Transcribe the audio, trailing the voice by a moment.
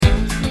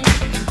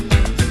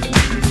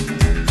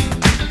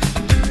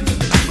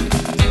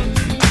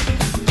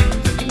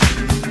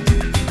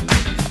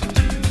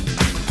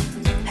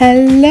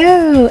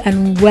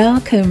and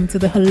welcome to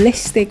the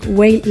Holistic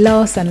Weight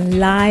Loss and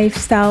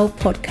Lifestyle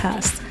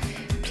Podcast.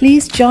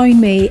 Please join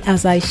me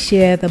as I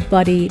share the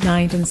body,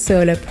 mind and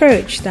soul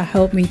approach that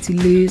helped me to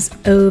lose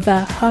over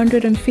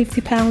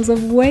 150 pounds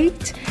of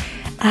weight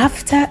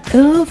after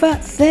over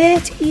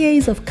 30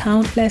 years of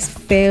countless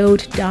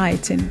failed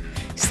dieting,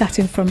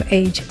 starting from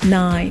age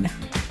 9.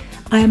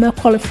 I am a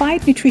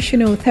qualified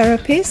nutritional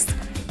therapist,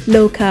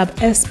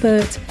 low-carb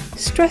expert,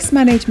 stress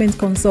management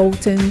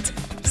consultant,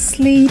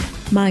 sleep,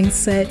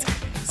 mindset,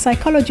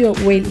 psychology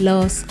of weight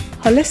loss,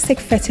 holistic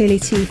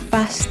fertility,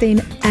 fasting,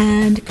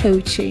 and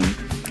coaching.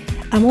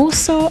 I'm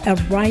also a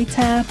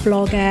writer,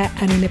 blogger,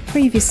 and in a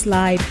previous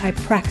life, I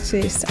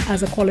practiced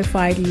as a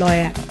qualified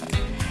lawyer.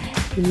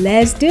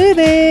 Let's do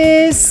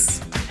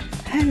this!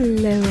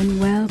 Hello and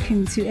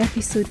welcome to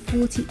episode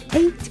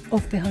 48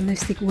 of the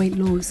Holistic Weight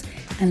Loss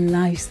and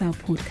Lifestyle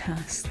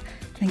Podcast.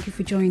 Thank you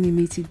for joining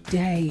me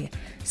today.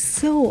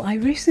 So, I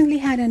recently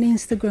had an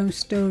Instagram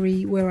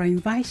story where I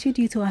invited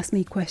you to ask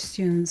me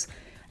questions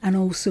and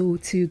also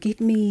to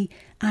give me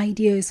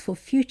ideas for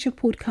future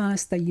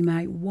podcasts that you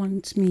might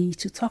want me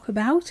to talk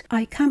about.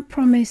 I can't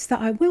promise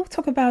that I will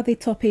talk about the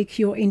topic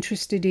you're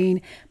interested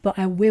in, but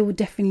I will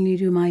definitely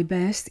do my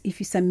best if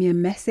you send me a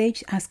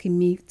message asking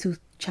me to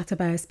chat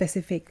about a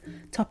specific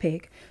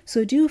topic.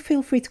 So do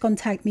feel free to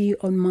contact me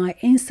on my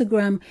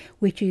Instagram,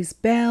 which is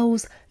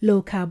Bells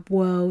Low Carb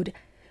World,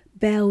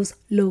 Bells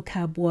Low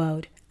Carb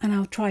World, and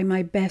I'll try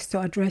my best to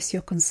address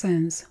your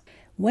concerns.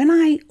 When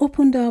I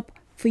opened up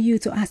for you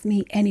to ask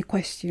me any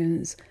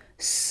questions,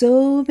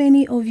 so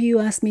many of you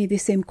ask me the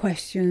same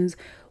questions,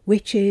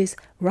 which is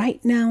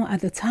right now at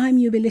the time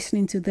you'll be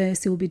listening to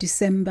this, it will be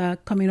December,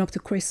 coming up to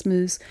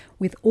Christmas,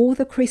 with all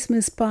the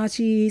Christmas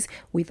parties,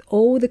 with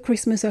all the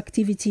Christmas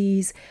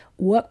activities,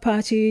 work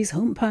parties,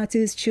 home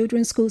parties,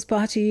 children's schools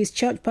parties,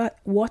 church party,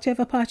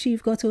 whatever party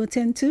you've got to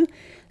attend to.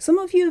 Some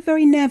of you are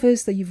very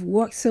nervous that you've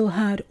worked so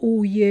hard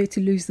all year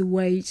to lose the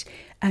weight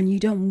and you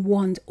don't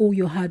want all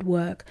your hard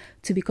work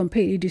to be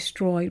completely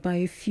destroyed by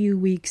a few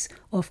weeks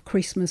of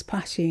Christmas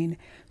partying.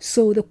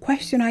 So the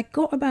question I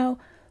got about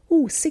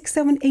 6,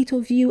 7, 8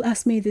 of you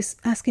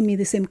asking me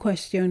the same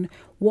question.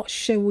 What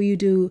shall you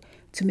do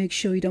to make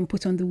sure you don't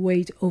put on the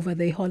weight over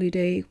the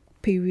holiday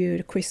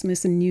period,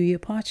 Christmas and New Year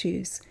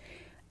parties?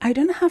 I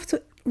don't have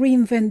to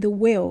reinvent the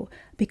wheel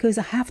because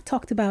I have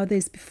talked about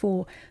this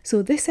before.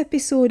 So this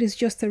episode is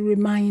just a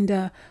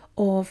reminder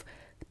of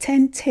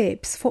 10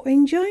 tips for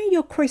enjoying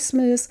your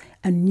Christmas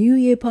and New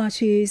Year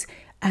parties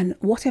and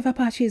whatever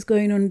party is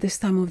going on this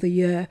time of the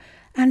year,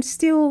 and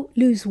still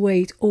lose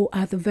weight, or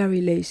at the very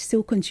least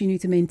still continue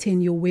to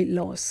maintain your weight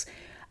loss.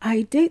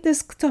 I did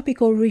this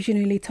topic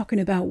originally talking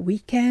about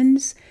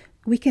weekends.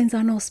 Weekends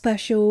are not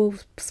special.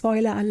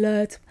 Spoiler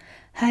alert.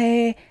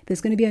 Hey,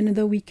 there's going to be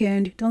another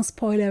weekend. Don't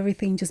spoil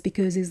everything just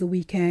because it's the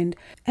weekend.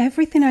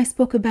 Everything I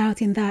spoke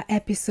about in that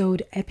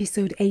episode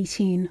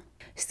 18,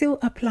 still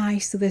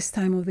applies to this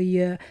time of the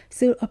year,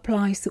 still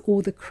applies to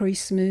all the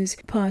Christmas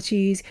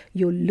parties.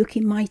 You're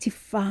looking mighty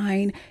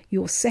fine,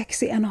 you're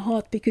sexy and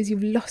hot because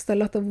you've lost a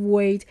lot of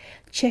weight.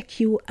 Check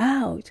you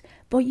out.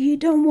 But you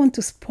don't want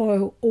to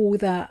spoil all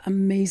that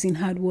amazing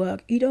hard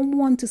work. You don't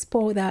want to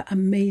spoil that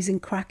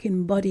amazing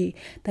cracking body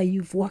that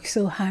you've worked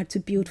so hard to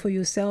build for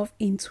yourself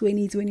in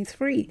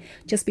 2023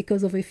 just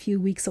because of a few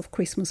weeks of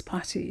Christmas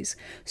parties.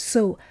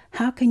 So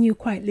how can you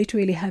quite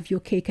literally have your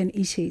cake and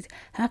eat it?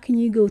 How can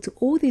you go to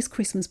all these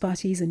Christmas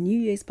parties and New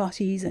Year's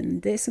parties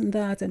and this and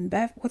that and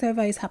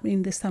whatever is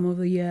happening this time of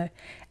the year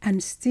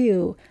and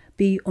still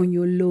be on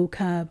your low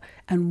carb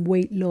and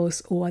weight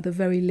loss, or at the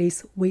very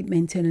least weight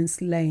maintenance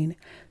lane?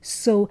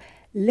 So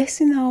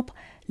listen up.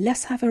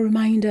 Let's have a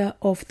reminder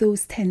of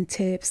those 10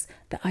 tips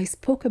that I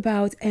spoke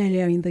about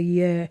earlier in the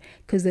year,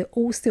 because they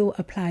all still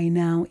apply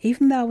now.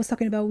 Even though I was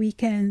talking about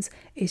weekends,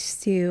 it's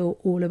still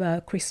all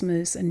about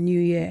Christmas and New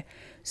Year.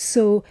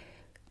 So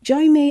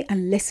join me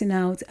and listen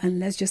out, and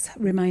let's just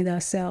remind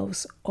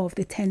ourselves of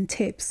the 10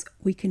 tips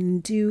we can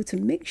do to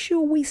make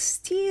sure we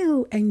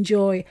still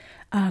enjoy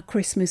our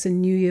Christmas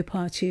and New Year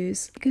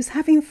parties. Because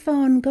having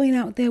fun, going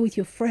out there with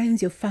your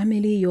friends, your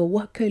family, your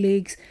work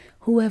colleagues,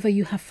 whoever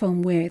you have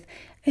fun with,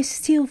 is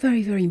still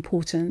very, very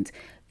important.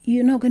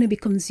 You're not going to be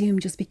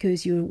consumed just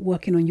because you're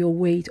working on your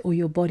weight or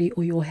your body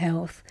or your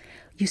health.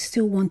 You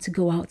still want to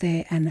go out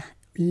there and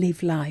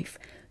live life.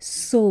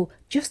 So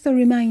just a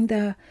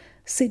reminder,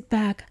 sit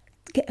back,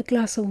 get a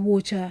glass of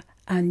water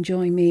and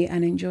join me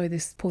and enjoy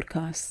this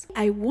podcast.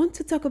 I want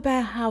to talk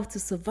about how to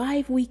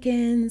survive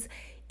weekends,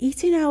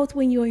 eating out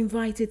when you're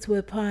invited to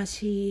a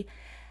party,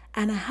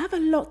 and I have a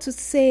lot to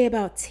say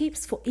about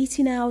tips for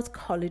eating out,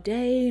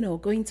 holidaying, or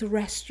going to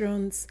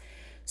restaurants.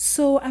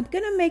 So I'm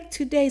going to make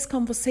today's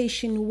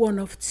conversation one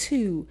of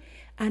two,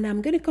 and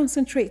I'm going to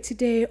concentrate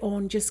today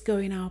on just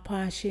going out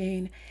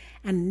partying.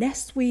 And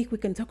next week we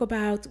can talk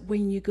about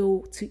when you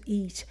go to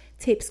eat,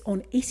 tips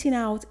on eating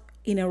out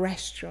in a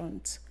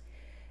restaurant.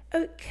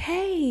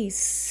 Okay,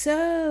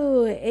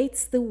 so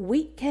it's the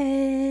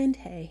weekend.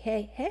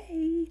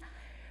 Hey.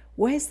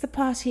 Where's the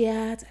party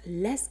at?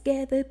 Let's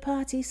get the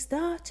party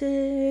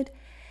started.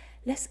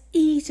 Let's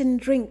eat and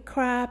drink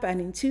crap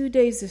and in 2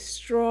 days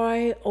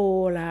destroy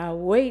all our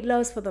weight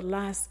loss for the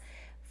last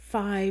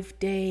 5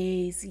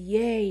 days.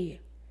 Yay.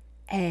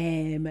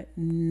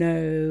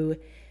 No.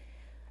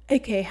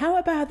 Okay, how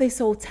about this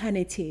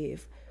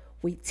alternative?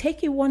 We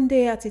take it one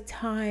day at a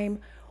time.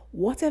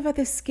 Whatever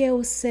the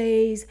scale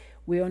says,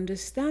 we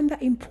understand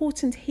that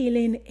important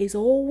healing is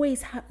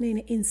always happening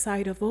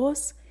inside of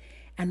us,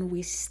 and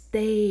we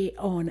stay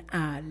on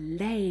our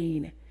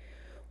lane.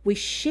 We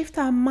shift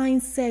our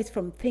mindset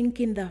from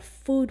thinking that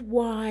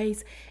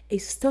food-wise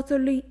is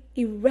totally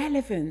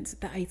irrelevant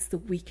that it's the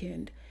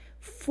weekend.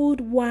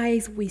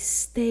 Food-wise, we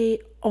stay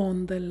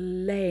on the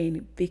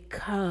lane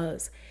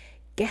because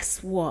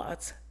guess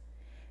what?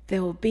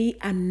 There will be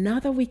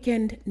another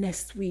weekend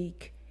next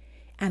week,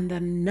 and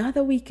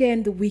another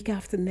weekend the week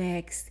after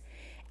next,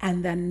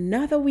 and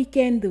another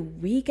weekend the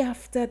week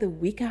after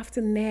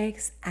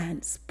next,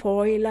 and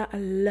spoiler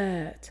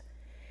alert,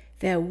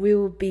 there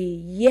will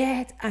be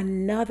yet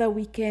another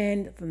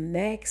weekend, the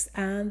next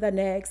and the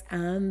next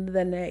and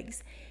the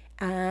next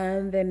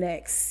and the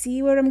next.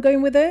 See where I'm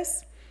going with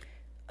this?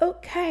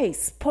 Okay,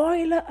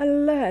 spoiler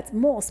alert,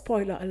 more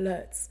spoiler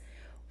alerts.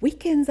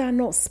 Weekends are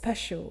not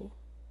special.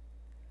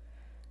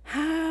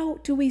 How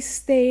do we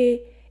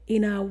stay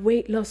in our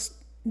weight loss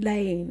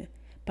lane?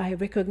 By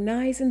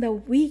recognizing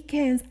that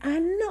weekends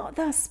are not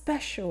that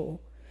special.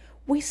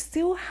 We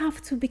still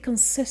have to be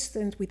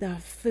consistent with our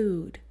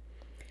food.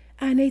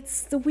 And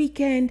it's the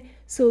weekend,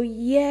 so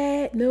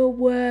yeah, no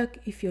work.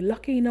 If you're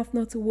lucky enough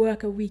not to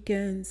work at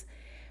weekends,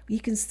 you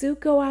can still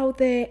go out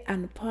there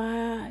and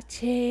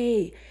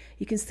party.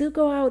 You can still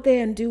go out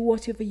there and do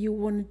whatever you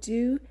want to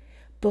do,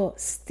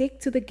 but stick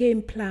to the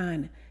game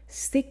plan.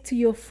 Stick to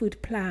your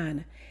food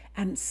plan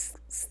and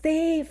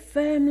stay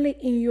firmly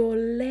in your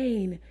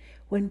lane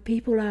when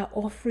people are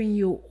offering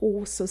you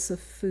all sorts of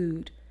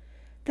food.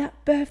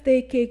 That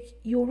birthday cake,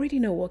 you already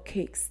know what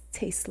cakes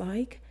taste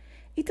like.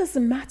 It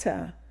doesn't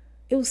matter.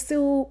 It will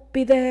still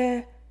be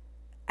there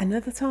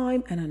another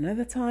time,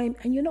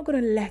 and you're not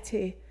going to let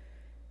it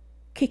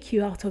kick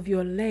you out of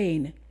your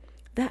lane.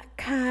 That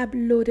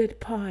carb-loaded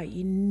pie,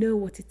 you know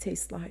what it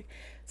tastes like.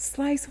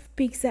 Slice of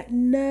pizza,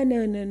 no,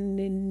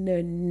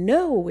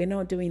 we're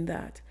not doing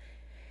that.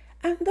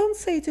 And don't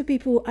say to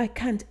people, I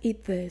can't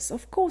eat this.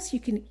 Of course you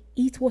can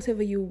eat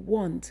whatever you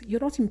want.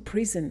 You're not in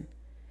prison.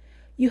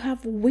 You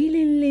have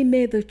willingly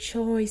made the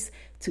choice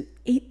to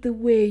eat the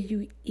way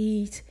you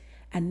eat,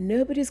 and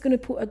nobody's going to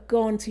put a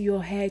gun to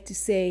your head to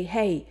say,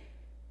 hey,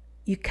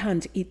 you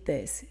can't eat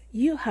this.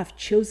 You have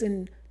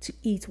chosen to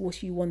eat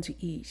what you want to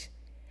eat.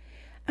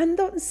 And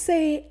don't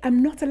say,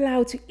 I'm not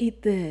allowed to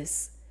eat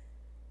this.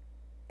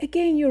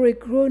 Again, you're a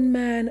grown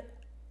man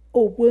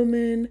or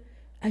woman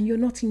and you're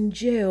not in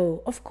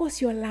jail. Of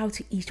course, you're allowed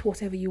to eat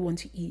whatever you want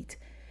to eat.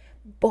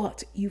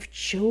 But you've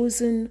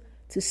chosen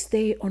to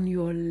stay on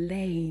your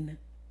lane.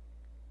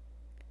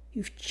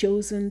 You've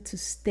chosen to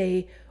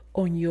stay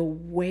on your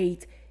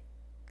weight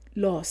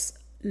loss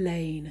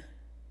lane.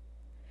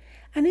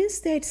 And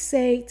instead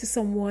say to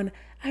someone,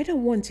 I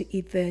don't want to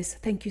eat this,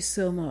 thank you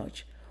so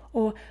much.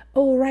 Or,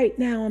 oh, right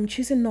now I'm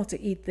choosing not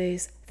to eat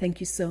this, thank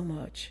you so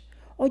much.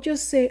 Or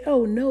just say,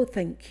 oh, no,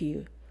 thank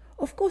you.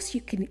 Of course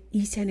you can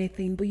eat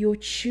anything, but you're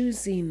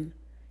choosing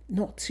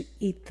not to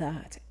eat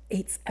that.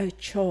 It's a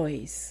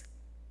choice.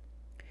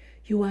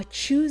 You are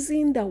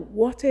choosing that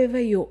whatever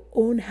your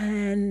own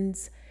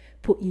hands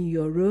put in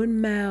your own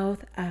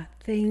mouth are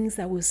things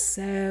that will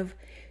serve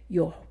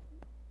your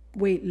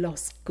weight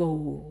loss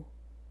goal.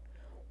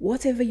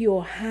 Whatever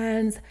your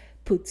hands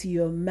put to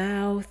your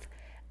mouth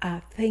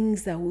are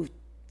things that will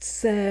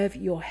serve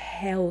your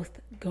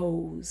health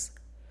goals.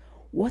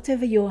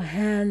 Whatever your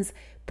hands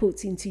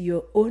put into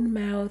your own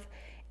mouth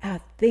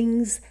are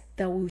things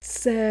that will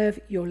serve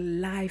your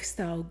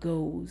lifestyle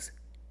goals.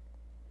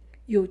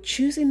 You're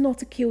choosing not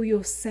to kill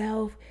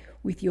yourself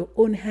with your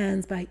own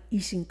hands by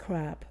eating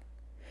crap.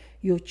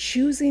 You're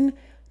choosing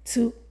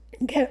to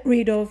get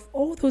rid of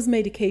all those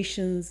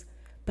medications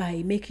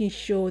by making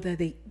sure that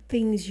the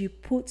things you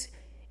put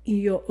in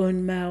your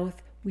own mouth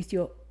with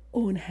your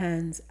own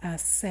hands are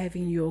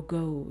serving your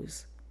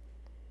goals.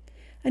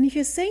 And if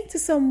you're saying to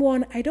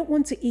someone, I don't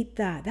want to eat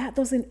that, that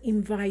doesn't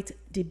invite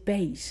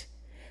debate.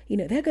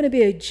 They're going to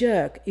be a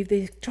jerk if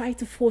they try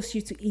to force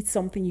you to eat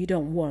something you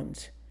don't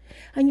want.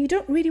 And you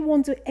don't really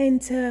want to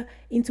enter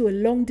into a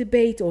long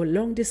debate or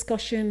long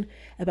discussion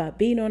about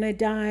being on a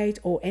diet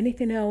or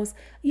anything else.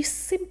 You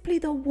simply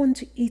don't want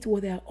to eat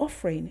what they're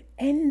offering.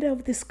 End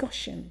of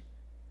discussion.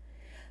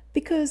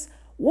 Because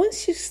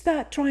once you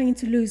start trying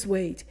to lose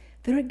weight,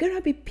 there are going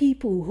to be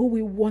people who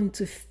will want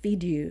to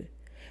feed you.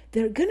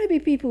 There are going to be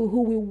people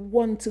who will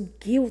want to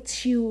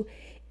guilt you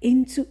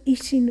into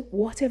eating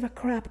whatever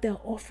crap they're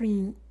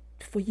offering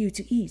for you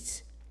to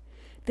eat.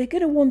 They're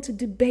going to want to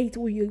debate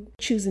what you're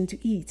choosing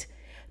to eat.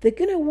 They're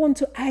going to want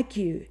to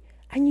argue,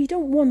 and you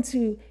don't want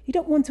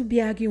to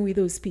be arguing with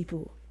those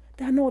people.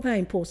 They're not that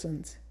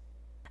important.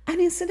 And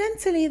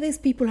incidentally, these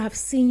people have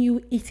seen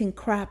you eating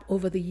crap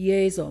over the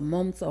years or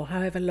months or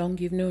however long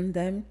you've known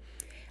them.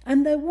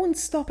 And they won't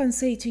stop and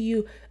say to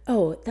you,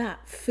 oh,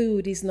 that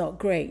food is not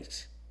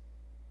great.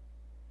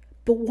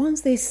 But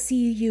once they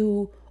see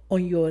you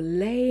on your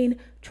lane,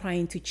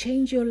 trying to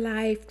change your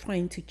life,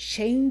 trying to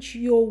change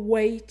your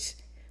weight,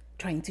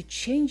 trying to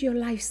change your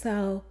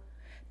lifestyle,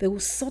 they will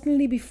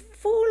suddenly be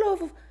full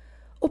of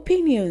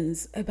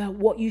opinions about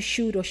what you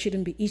should or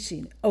shouldn't be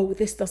eating. Oh,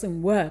 this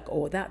doesn't work,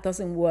 or that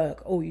doesn't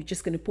work. Oh, you're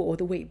just going to put all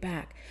the weight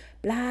back.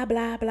 Blah,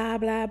 blah, blah,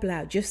 blah,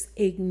 blah. Just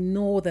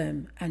ignore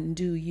them and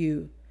do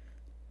you.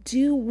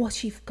 Do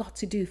what you've got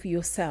to do for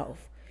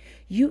yourself.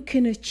 You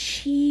can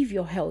achieve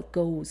your health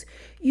goals.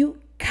 You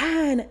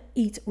can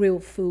eat real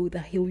food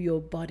that heal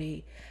your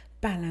body,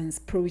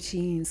 balanced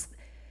proteins,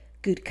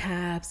 good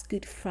carbs,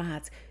 good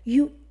fats.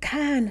 You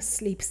can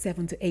sleep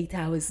 7 to 8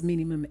 hours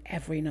minimum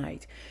every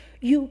night.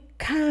 You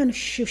can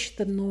shush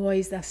the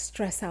noise that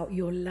stress out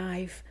your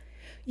life.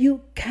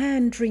 You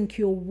can drink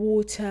your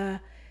water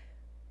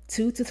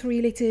 2 to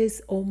 3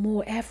 liters or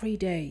more every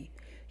day.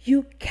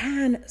 You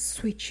can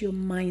switch your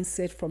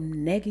mindset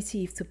from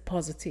negative to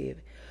positive.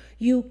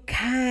 You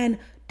can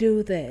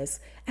do this,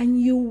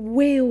 and you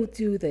will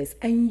do this,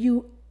 and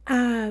you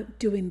are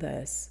doing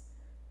this.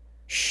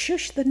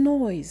 Shush the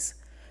noise.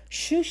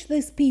 Shush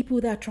these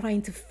people that are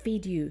trying to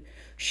feed you.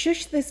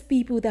 Shush these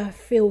people that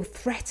feel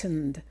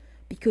threatened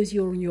because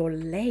you're in your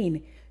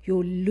lane.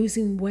 You're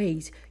losing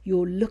weight.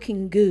 You're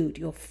looking good.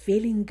 You're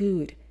feeling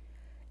good.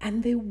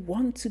 And they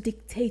want to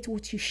dictate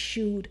what you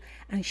should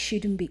and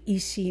shouldn't be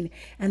eating.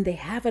 And they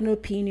have an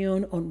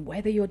opinion on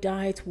whether your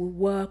diet will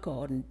work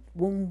or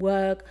won't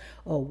work,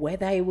 or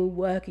whether it will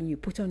work and you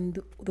put on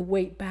the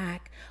weight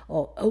back,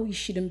 or, oh, you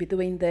shouldn't be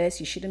doing this,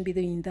 you shouldn't be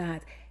doing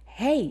that.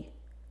 Hey,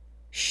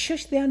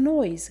 shush their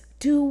noise.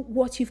 Do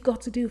what you've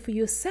got to do for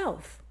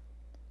yourself.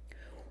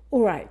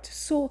 All right,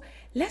 so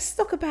let's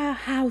talk about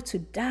how to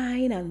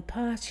dine and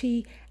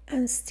party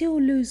and still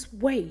lose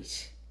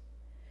weight.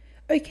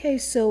 Okay,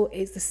 so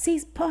it's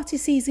the party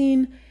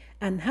season,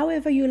 and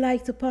however you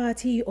like to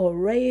party or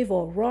rave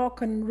or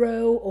rock and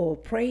roll or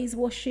praise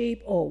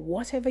worship or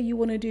whatever you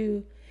want to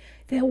do,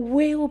 there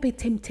will be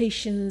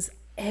temptations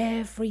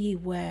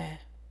everywhere.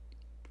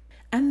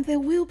 And there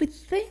will be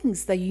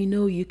things that you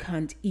know you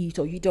can't eat,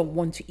 or you don't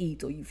want to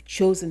eat, or you've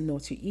chosen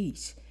not to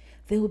eat.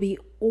 There will be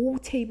all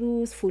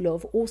tables full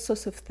of all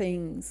sorts of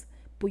things,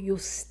 but you're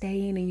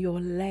staying in your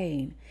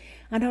lane.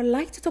 And I'd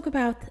like to talk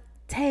about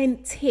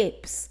 10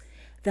 tips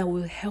that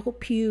will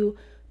help you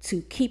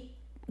to keep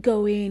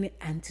going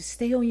and to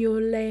stay on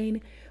your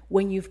lane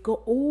when you've got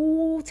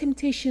all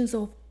temptations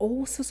of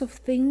all sorts of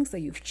things that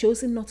you've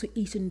chosen not to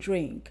eat and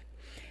drink.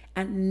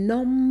 And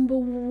number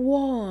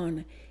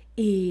 1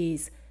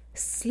 is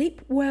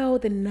sleep well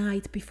the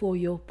night before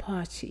your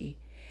party.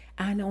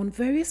 And on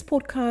various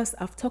podcasts,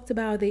 I've talked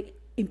about the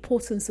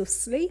importance of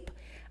sleep,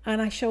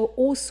 and I shall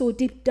also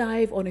deep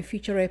dive on a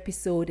future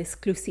episode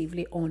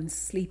exclusively on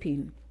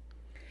sleeping.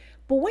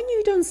 But when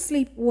you don't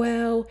sleep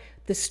well,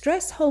 the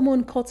stress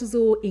hormone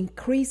cortisol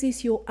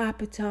increases your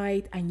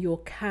appetite and your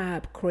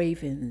carb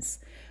cravings.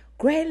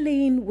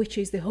 Ghrelin, which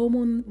is the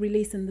hormone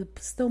released in the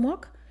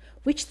stomach,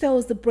 which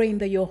tells the brain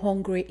that you're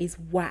hungry, is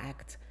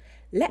whacked.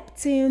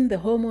 Leptin, the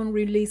hormone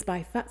released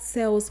by fat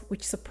cells,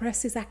 which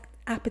suppresses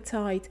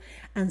appetite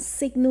and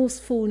signals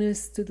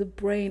fullness to the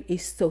brain,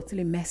 is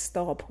totally messed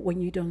up when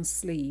you don't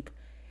sleep.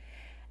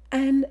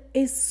 And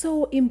it's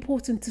so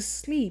important to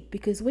sleep,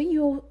 because when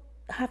you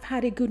have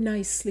had a good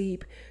night's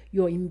sleep,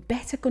 you're in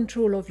better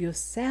control of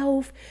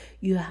yourself,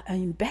 you are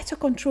in better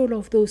control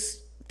of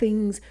those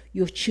things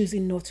you're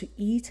choosing not to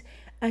eat,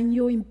 and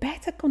you're in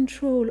better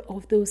control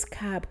of those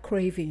carb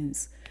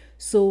cravings.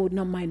 So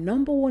now my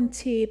number 1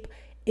 tip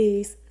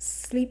is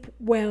sleep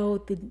well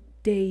the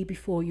day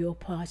before your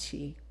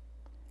party.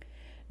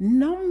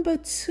 Number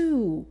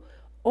 2,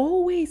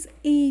 always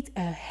eat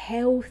a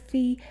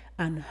healthy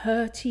and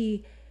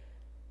hearty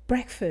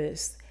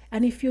breakfast.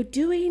 And if you're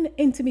doing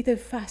intermittent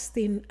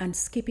fasting and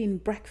skipping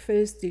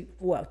breakfast,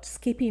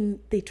 skipping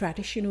the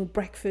traditional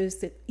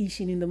breakfast,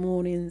 eating in the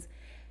mornings,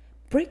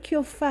 break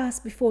your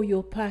fast before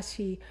your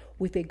party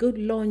with a good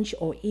lunch,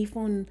 or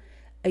even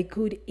a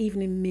good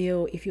evening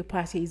meal if your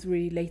party is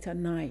really late at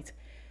night.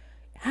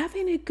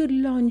 Having a good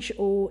lunch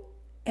or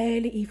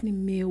early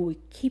evening meal will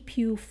keep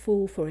you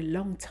full for a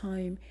long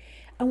time.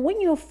 And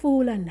when you're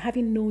full and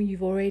having known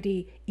you've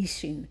already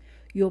eaten,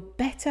 you're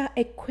better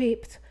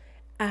equipped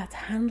at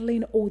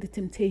handling all the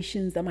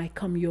temptations that might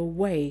come your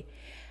way.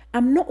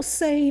 I'm not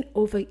saying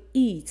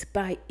overeat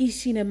by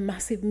eating a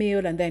massive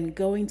meal and then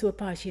going to a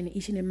party and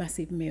eating a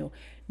massive meal.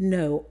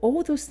 No,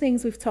 all those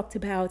things we've talked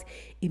about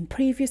in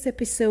previous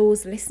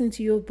episodes, listen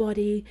to your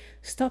body,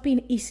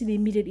 stopping eating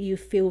immediately you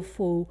feel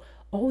full,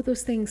 all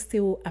those things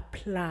still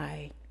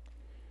apply.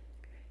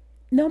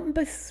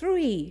 Number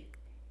 3,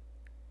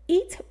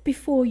 eat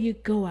before you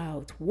go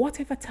out.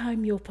 Whatever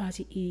time your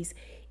party is,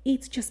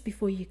 eat just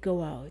before you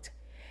go out.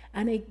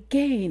 And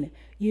again,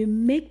 you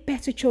make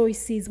better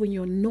choices when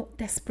you're not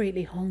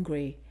desperately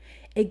hungry.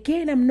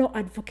 Again, I'm not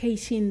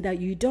advocating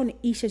that you don't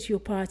eat at your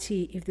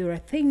party if there are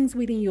things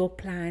within your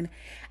plan.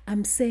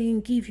 I'm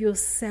saying give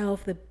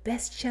yourself the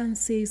best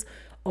chances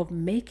of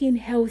making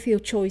healthier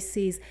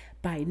choices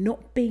by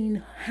not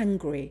being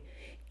hungry.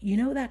 You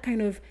know, that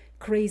kind of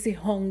crazy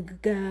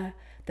hunger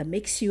that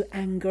makes you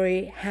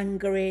angry,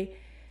 hungry.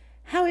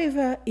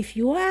 However, if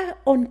you are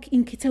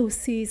in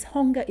ketosis,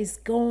 hunger is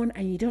gone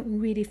and you don't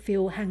really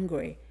feel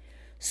hungry.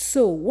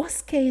 So,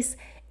 worst case,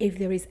 if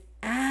there is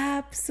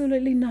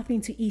absolutely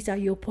nothing to eat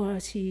at your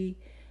party,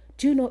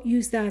 do not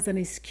use that as an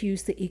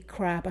excuse to eat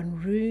crap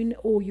and ruin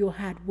all your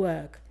hard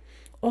work.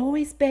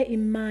 Always bear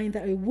in mind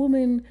that a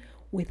woman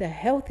with a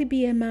healthy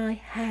BMI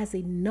has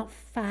enough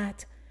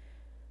fat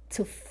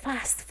to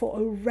fast for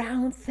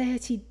around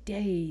 30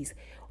 days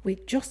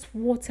with just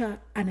water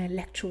and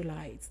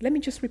electrolytes. Let me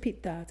just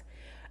repeat that.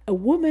 A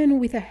woman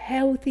with a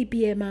healthy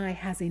BMI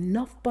has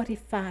enough body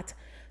fat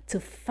to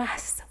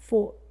fast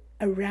for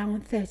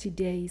around 30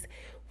 days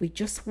with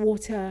just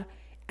water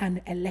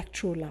and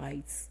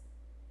electrolytes.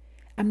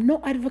 I'm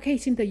not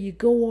advocating that you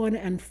go on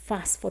and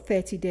fast for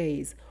 30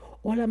 days.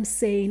 All I'm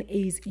saying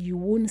is you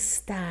won't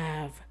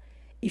starve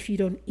if you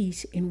don't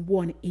eat in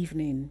one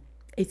evening.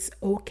 It's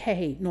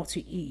okay not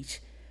to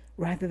eat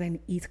rather than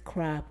eat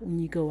crap when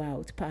you go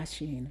out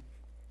partying.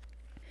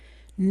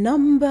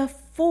 Number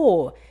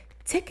 4,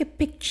 take a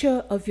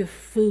picture of your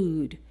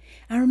food.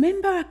 And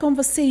remember our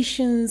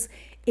conversations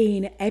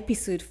in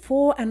episode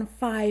 4 and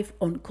 5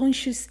 on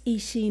conscious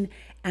eating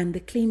and the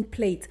Clean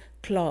Plate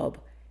Club.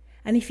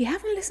 And if you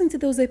haven't listened to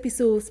those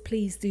episodes,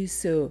 please do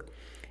so.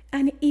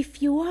 And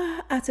if you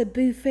are at a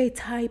buffet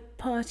type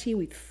party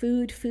with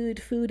food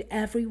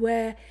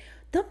everywhere,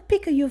 don't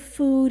pick at your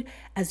food,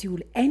 as you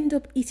will end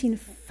up eating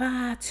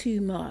far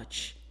too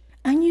much.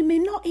 And you may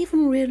not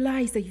even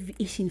realize that you've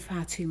eaten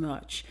far too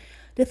much.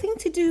 The thing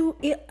to do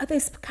at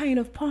this kind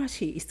of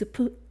party is to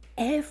put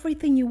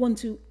everything you want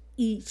to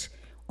eat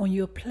on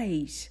your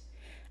plate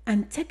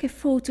and take a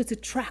photo to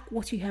track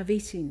what you have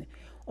eaten.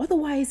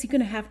 Otherwise, you're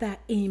going to have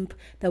that imp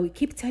that will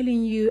keep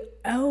telling you,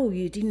 oh,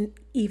 you didn't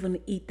even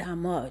eat that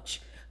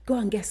much. Go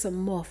and get some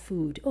more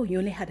food. Oh, you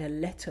only had a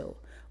little.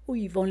 Oh,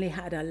 you've only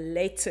had a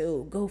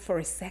little. Go for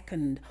a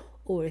second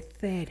or a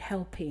third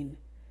helping.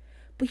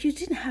 But you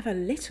didn't have a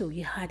little.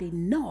 You had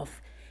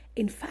enough.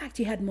 In fact,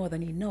 you had more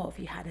than enough.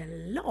 You had a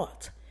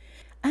lot.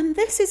 And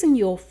this isn't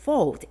your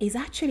fault. It's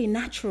actually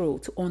natural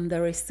to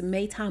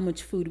underestimate how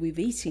much food we've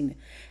eaten,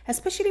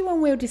 especially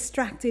when we're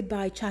distracted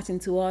by chatting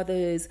to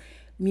others,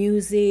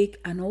 music,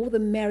 and all the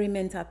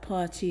merriment at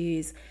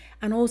parties,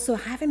 and also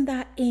having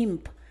that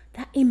imp.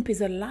 That imp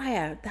is a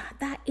liar.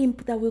 That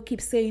imp that will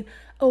keep saying,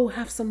 oh,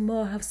 have some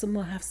more, have some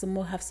more, have some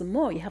more, have some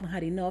more. You haven't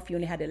had enough, you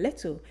only had a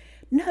little.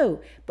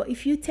 No, but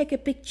if you take a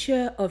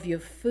picture of your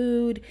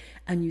food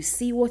and you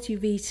see what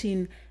you've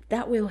eaten,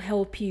 that will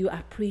help you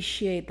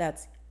appreciate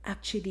that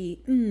actually,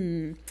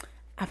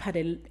 I've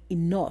had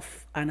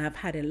enough and I've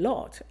had a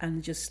lot,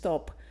 and just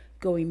stop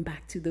going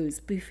back to those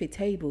buffet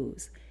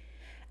tables.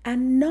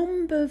 And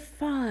number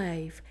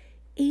 5,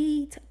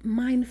 eat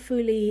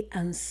mindfully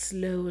and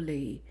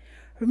slowly.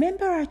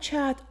 Remember our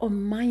chat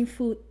on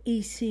mindful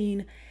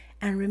eating,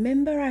 and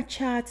remember our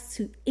chat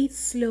to eat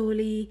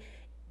slowly,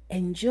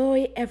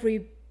 enjoy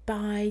every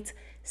bite,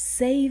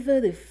 savor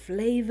the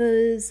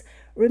flavors.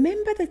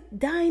 Remember the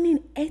dining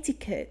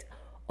etiquette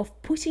of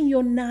putting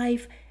your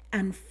knife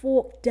and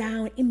fork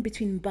down in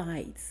between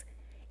bites.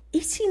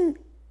 Eating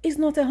is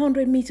not a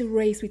 100-meter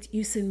race with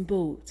Usain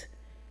Bolt.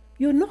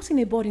 You're not in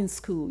a boarding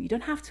school. You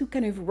don't have to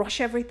kind of rush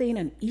everything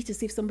and eat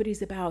as if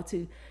somebody's about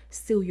to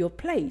steal your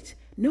plate.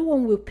 No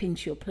one will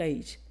pinch your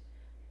plate.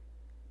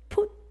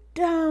 Put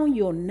down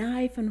your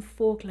knife and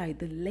fork like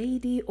the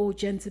lady or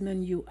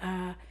gentleman you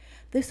are.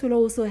 This will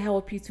also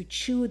help you to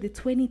chew the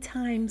 20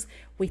 times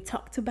we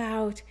talked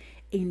about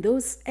in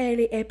those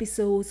early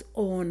episodes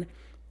on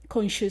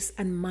conscious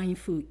and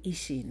mindful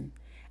eating.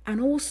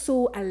 And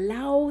also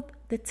allow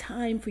the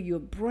time for your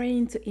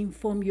brain to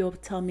inform your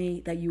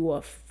tummy that you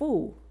are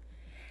full.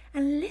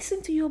 And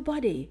listen to your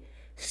body.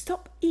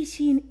 Stop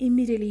eating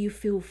immediately you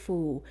feel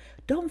full.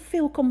 Don't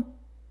feel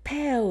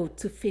compelled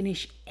to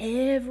finish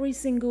every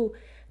single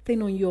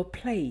thing on your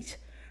plate.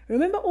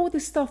 Remember all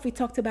the stuff we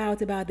talked about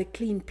the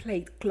Clean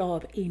Plate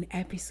Club in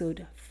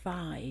episode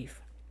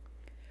 5.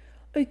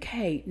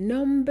 Okay,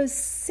 number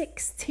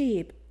 6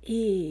 tip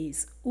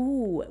is,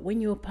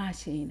 when you're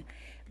partying,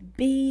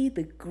 be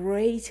the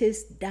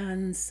greatest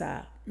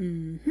dancer.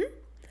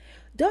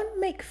 Don't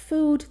make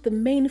food the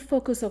main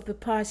focus of the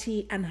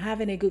party and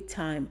having a good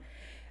time.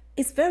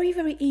 It's very,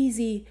 very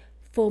easy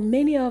for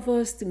many of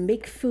us to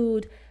make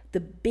food the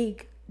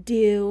big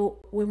deal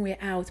when we're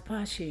out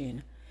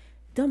partying.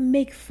 Don't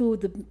make food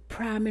the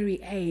primary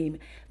aim.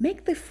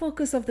 Make the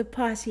focus of the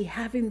party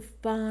having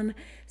fun,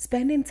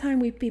 spending time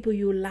with people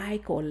you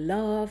like or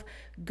love,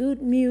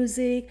 good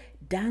music,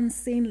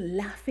 dancing,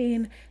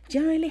 laughing,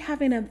 generally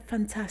having a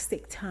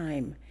fantastic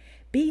time.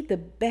 Be the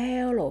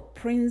belle or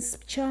prince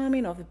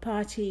charming of the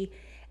party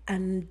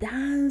and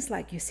dance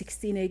like you're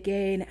 16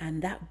 again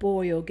and that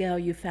boy or girl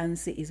you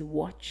fancy is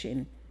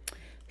watching.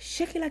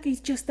 Shake it like you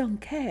just don't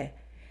care.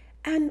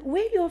 And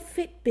wear your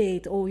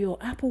Fitbit or your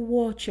Apple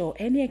Watch or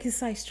any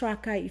exercise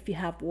tracker if you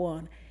have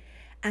one.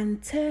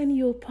 and turn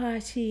your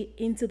party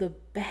into the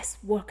best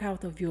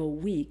workout of your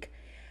week.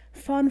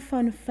 Fun,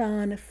 fun,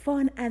 fun,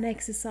 fun and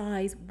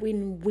exercise,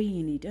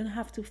 win-win. You don't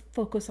have to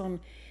focus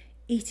on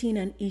eating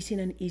and eating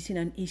and eating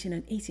and eating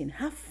and eating.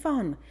 Have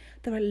fun.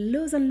 There are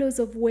loads and loads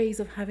of ways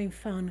of having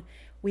fun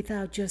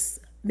without just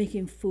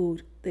making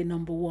food the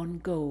number one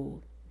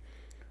goal.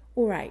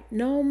 All right,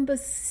 number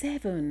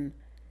 7.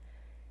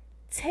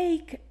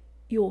 Take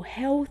your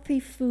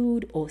healthy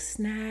food or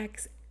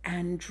snacks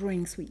and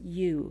drinks with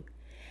you.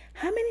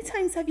 How many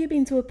times have you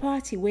been to a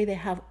party where they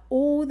have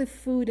all the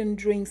food and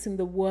drinks in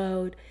the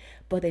world,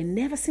 but they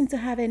never seem to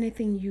have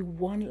anything you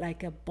want,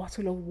 like a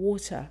bottle of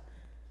water?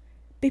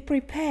 Be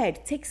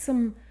prepared. Take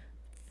some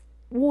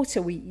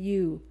water with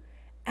you.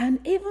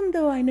 And even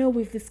though I know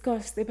we've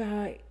discussed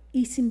about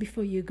eating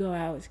before you go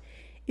out,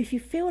 if you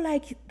feel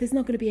like there's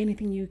not going to be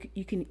anything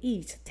you can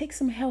eat, take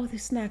some healthy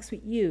snacks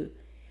with you.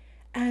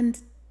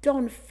 And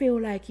don't feel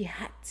like you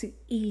had to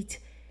eat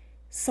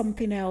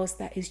something else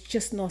that is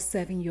just not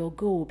serving your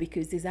goal,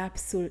 because there's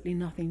absolutely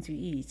nothing to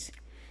eat.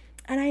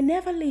 And I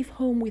never leave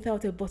home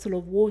without a bottle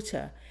of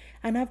water.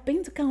 And I've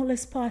been to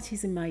countless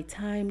parties in my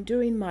time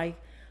during my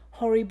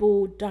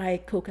horrible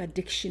Diet Coke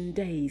addiction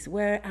days,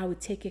 where I would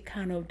take a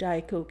can of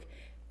Diet Coke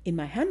in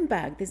my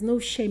handbag. There's no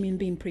shame in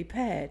being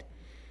prepared.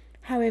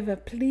 However,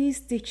 please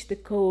ditch the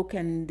Coke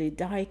and the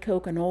Diet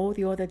Coke and all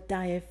the other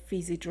diet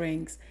fizzy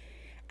drinks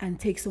and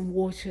take some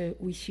water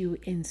with you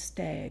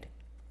instead.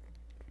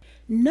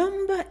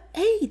 Number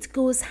 8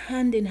 goes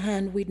hand in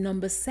hand with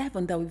number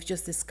 7 that we've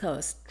just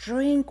discussed.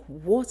 Drink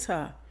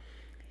water.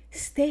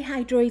 Stay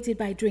hydrated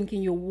by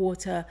drinking your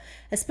water,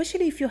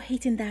 especially if you're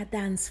hitting that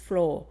dance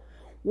floor.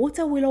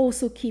 Water will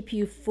also keep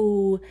you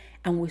full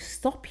and will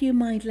stop you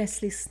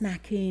mindlessly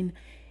snacking.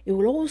 It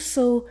will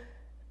also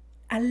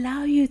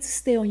allow you to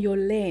stay on your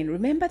lane.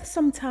 Remember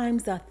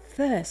sometimes that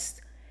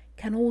thirst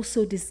can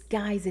also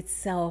disguise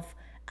itself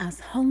as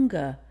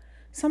hunger.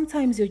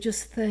 Sometimes you're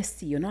just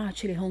thirsty, you're not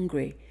actually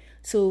hungry.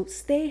 So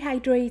stay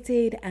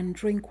hydrated and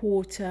drink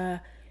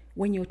water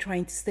when you're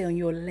trying to stay on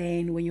your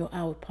lane, when you're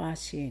out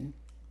partying.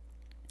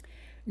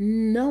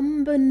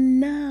 Number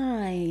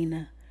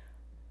 9,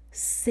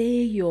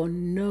 say your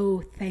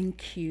no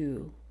thank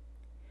you.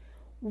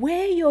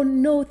 Wear your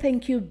no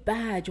thank you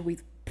badge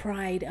with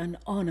pride and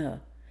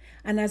honor.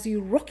 And as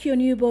you rock your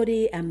new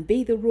body and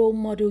be the role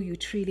model you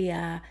truly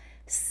are,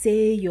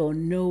 say your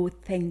no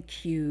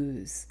thank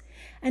yous.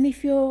 And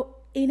if you're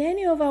in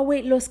any of our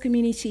weight loss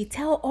community,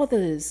 tell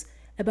others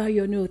about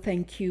your no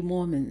thank you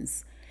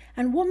moments.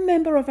 And one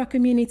member of our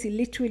community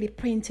literally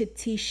printed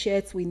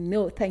t-shirts with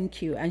no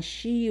thank you, and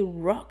she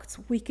rocked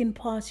weekend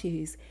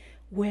parties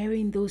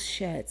wearing those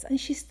shirts, and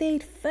she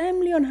stayed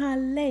firmly on her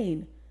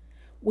lane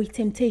with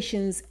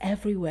temptations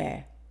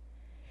everywhere.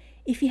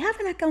 If you have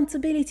an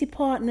accountability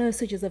partner,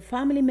 such as a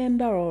family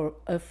member or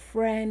a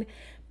friend,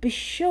 be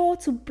sure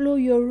to blow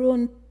your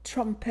own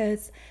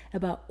trumpets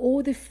about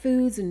all the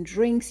foods and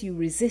drinks you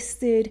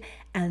resisted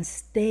and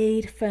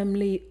stayed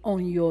firmly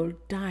on your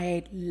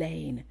diet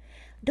lane.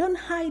 Don't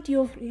hide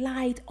your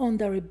light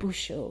under a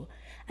bushel,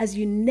 as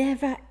you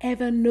never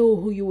ever know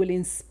who you will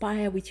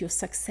inspire with your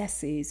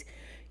successes.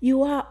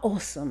 You are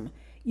awesome.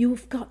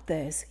 You've got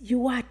this.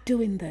 You are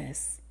doing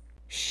this.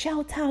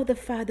 Shout out the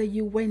fact that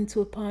you went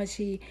to a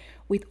party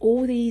with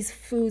all these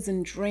foods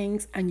and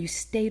drinks and you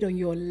stayed on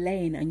your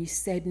lane and you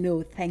said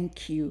no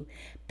thank you.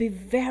 Be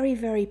very,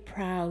 very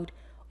proud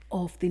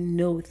of the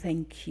no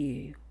thank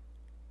you.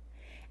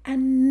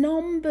 And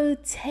number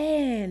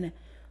 10,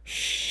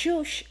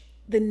 shush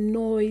the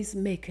noise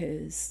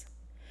makers.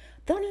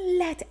 Don't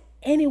let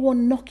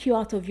anyone knock you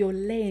out of your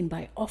lane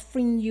by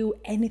offering you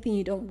anything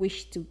you don't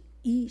wish to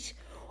eat,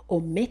 or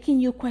making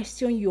you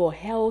question your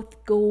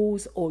health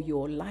goals or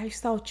your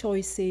lifestyle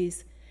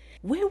choices.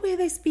 Where were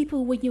these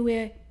people when you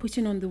were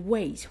putting on the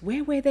weight?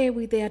 Where were they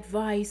with the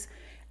advice?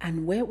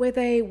 And where were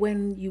they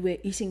when you were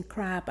eating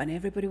crap and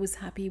everybody was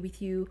happy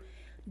with you?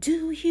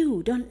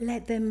 Don't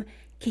let them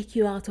kick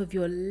you out of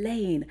your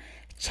lane.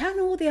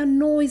 Channel their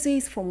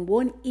noises from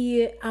one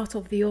ear out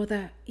of the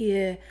other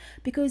ear,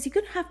 because you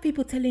could have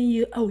people telling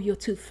you, oh, you're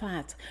too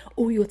fat,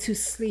 or you're too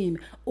slim,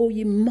 or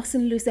you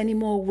mustn't lose any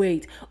more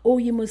weight, or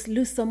you must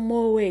lose some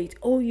more weight,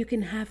 or you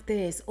can have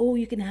this, or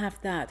you can have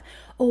that.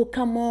 Oh,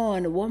 come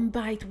on, one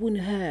bite won't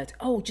hurt.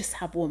 Oh, just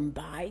have one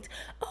bite.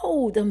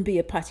 Oh, don't be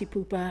a party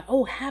pooper.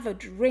 Oh, have a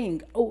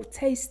drink. Oh,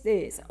 taste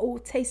this. Oh,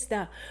 taste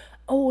that.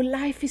 Oh,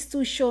 life is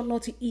too short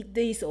not to eat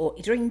this or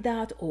drink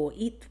that or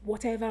eat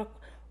whatever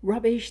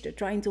rubbish they're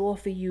trying to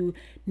offer you.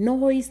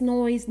 Noise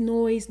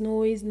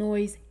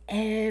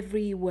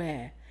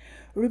everywhere.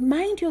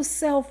 Remind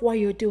yourself why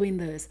you're doing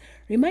this.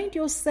 Remind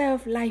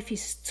yourself life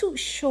is too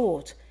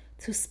short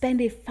to spend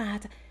it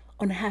fat,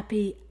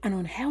 unhappy, and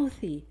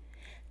unhealthy.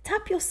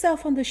 Tap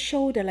yourself on the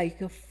shoulder like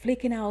you're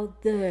flicking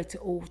out dirt,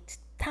 or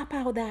tap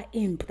out that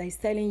imp that's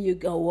telling you,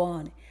 go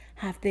on,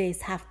 have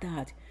this, have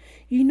that.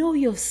 You know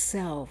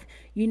yourself.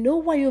 You know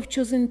why you've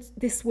chosen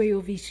this way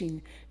of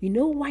eating. You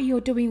know why you're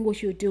doing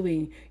what you're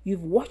doing.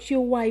 You've watched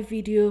your why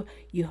video.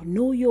 You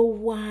know your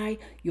why.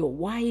 Your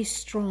why is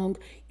strong.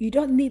 You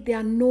don't need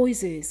their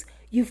noises.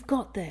 You've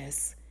got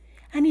this.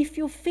 And if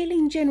you're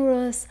feeling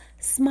generous,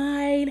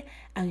 smile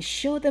and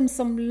show them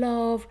some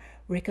love.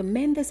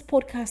 Recommend this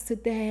podcast to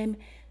them.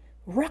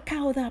 Rock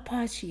out that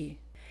party.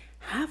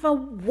 Have a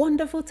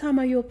wonderful time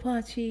at your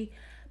party.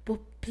 But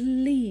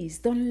please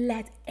don't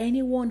let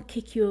anyone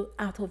kick you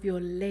out of your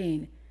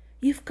lane.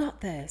 You've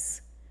got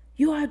this.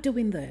 You are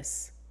doing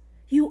this.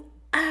 You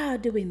are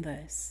doing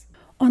this.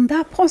 On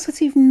that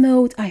positive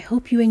note, I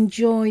hope you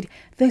enjoyed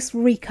this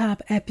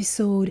recap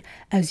episode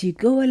as you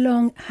go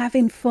along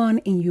having fun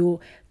in your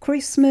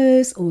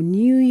Christmas or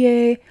New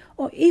Year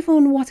or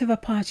even whatever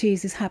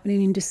parties is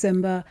happening in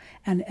December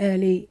and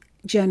early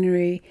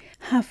January.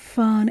 Have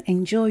fun,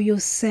 enjoy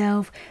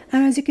yourself,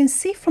 and as you can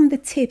see from the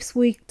tips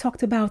we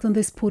talked about on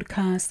this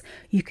podcast,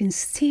 you can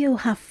still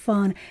have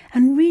fun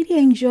and really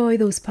enjoy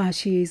those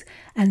parties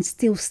and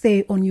still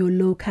stay on your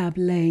low carb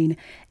lane.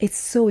 It's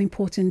so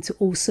important to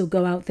also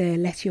go out there,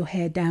 let your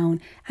hair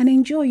down and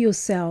enjoy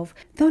yourself.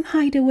 Don't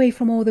hide away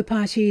from all the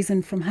parties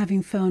and from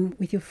having fun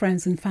with your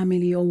friends and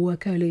family or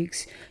work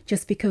colleagues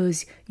just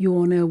because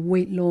you're on a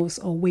weight loss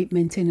or weight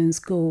maintenance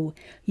goal.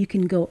 You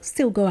can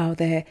still go out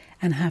there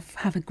and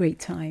have a great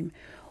time.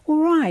 All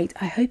right,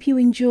 I hope you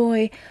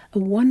enjoy a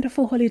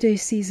wonderful holiday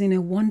season, a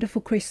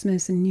wonderful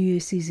Christmas and New Year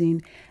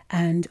season.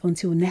 And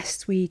until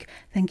next week,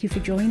 thank you for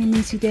joining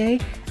me today.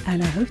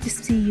 And I hope to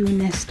see you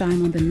next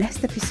time on the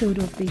next episode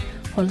of the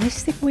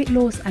Holistic Weight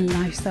Loss and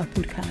Lifestyle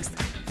Podcast.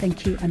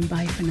 Thank you and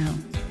bye for now.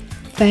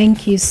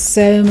 Thank you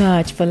so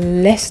much for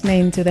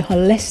listening to the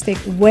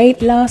Holistic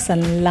Weight Loss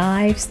and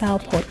Lifestyle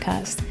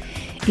Podcast.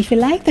 If you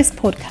like this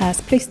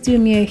podcast, please do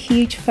me a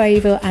huge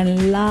favor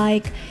and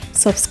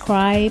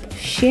subscribe,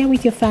 share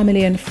with your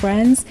family and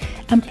friends,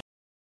 and